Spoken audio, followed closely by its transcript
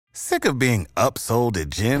Sick of being upsold at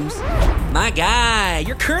gyms? My guy,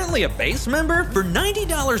 you're currently a base member? For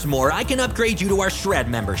 $90 more, I can upgrade you to our Shred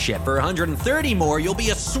membership. For $130 more, you'll be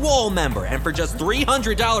a Swole member. And for just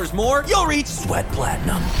 $300 more, you'll reach Sweat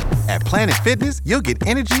Platinum. At Planet Fitness, you'll get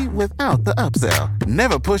energy without the upsell.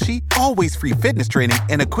 Never pushy, always free fitness training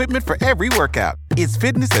and equipment for every workout. It's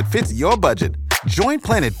fitness that fits your budget. Join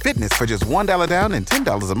Planet Fitness for just $1 down and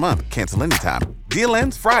 $10 a month. Cancel anytime. Deal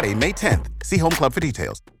ends Friday, May 10th. See Home Club for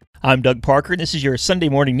details. I'm Doug Parker, and this is your Sunday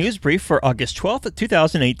morning news brief for August 12th,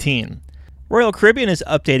 2018. Royal Caribbean is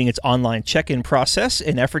updating its online check-in process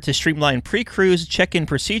in an effort to streamline pre-cruise check-in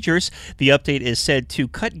procedures. The update is said to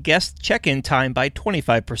cut guest check-in time by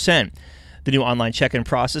 25%. The new online check-in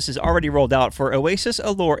process is already rolled out for Oasis,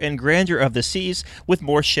 Allure, and Grandeur of the Seas, with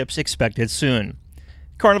more ships expected soon.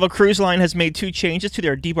 Carnival Cruise Line has made 2 changes to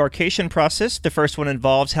their debarkation process. The first one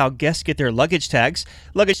involves how guests get their luggage tags.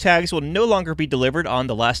 Luggage tags will no longer be delivered on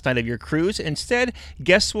the last night of your cruise. Instead,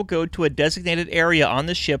 guests will go to a designated area on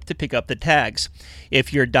the ship to pick up the tags.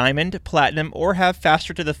 If you're Diamond, Platinum, or have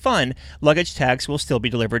Faster to the Fun, luggage tags will still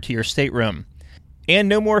be delivered to your stateroom. And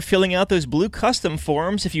no more filling out those blue custom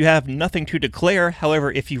forms if you have nothing to declare.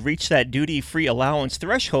 However, if you reach that duty-free allowance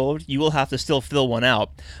threshold, you will have to still fill one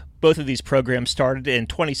out. Both of these programs started in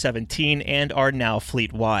 2017 and are now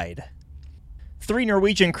fleet-wide. 3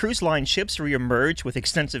 Norwegian Cruise Line ships re-emerged with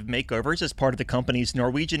extensive makeovers as part of the company's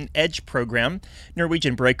Norwegian Edge program.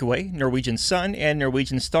 Norwegian Breakaway, Norwegian Sun, and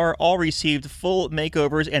Norwegian Star all received full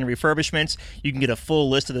makeovers and refurbishments. You can get a full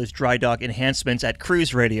list of those dry dock enhancements at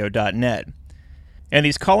cruiseradio.net. And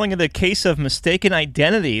he's calling it a case of mistaken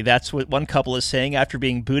identity. That's what one couple is saying after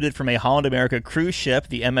being booted from a Holland America cruise ship,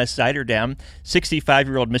 the MS Zuiderdam.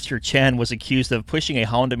 65-year-old Mr. Chan was accused of pushing a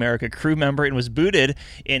Holland America crew member and was booted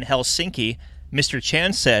in Helsinki. Mr.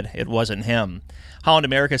 Chan said it wasn't him. Holland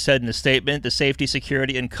America said in a statement, "The safety,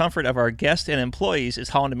 security, and comfort of our guests and employees is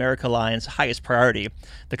Holland America Line's highest priority."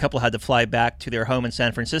 The couple had to fly back to their home in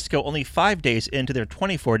San Francisco only 5 days into their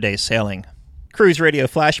 24-day sailing. Cruise Radio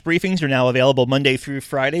Flash Briefings are now available Monday through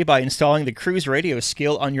Friday by installing the Cruise Radio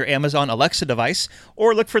skill on your Amazon Alexa device,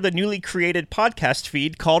 or look for the newly created podcast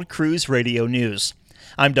feed called Cruise Radio News.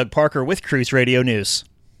 I'm Doug Parker with Cruise Radio News.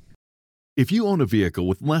 If you own a vehicle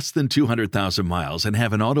with less than 200,000 miles and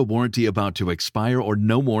have an auto warranty about to expire or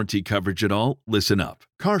no warranty coverage at all, listen up.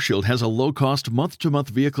 CarShield has a low-cost month-to-month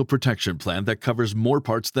vehicle protection plan that covers more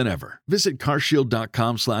parts than ever. Visit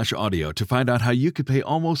carshield.com/audio to find out how you could pay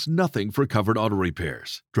almost nothing for covered auto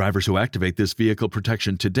repairs. Drivers who activate this vehicle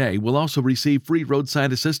protection today will also receive free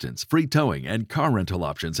roadside assistance, free towing, and car rental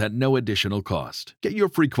options at no additional cost. Get your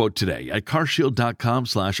free quote today at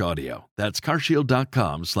carshield.com/audio. That's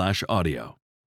carshield.com/audio.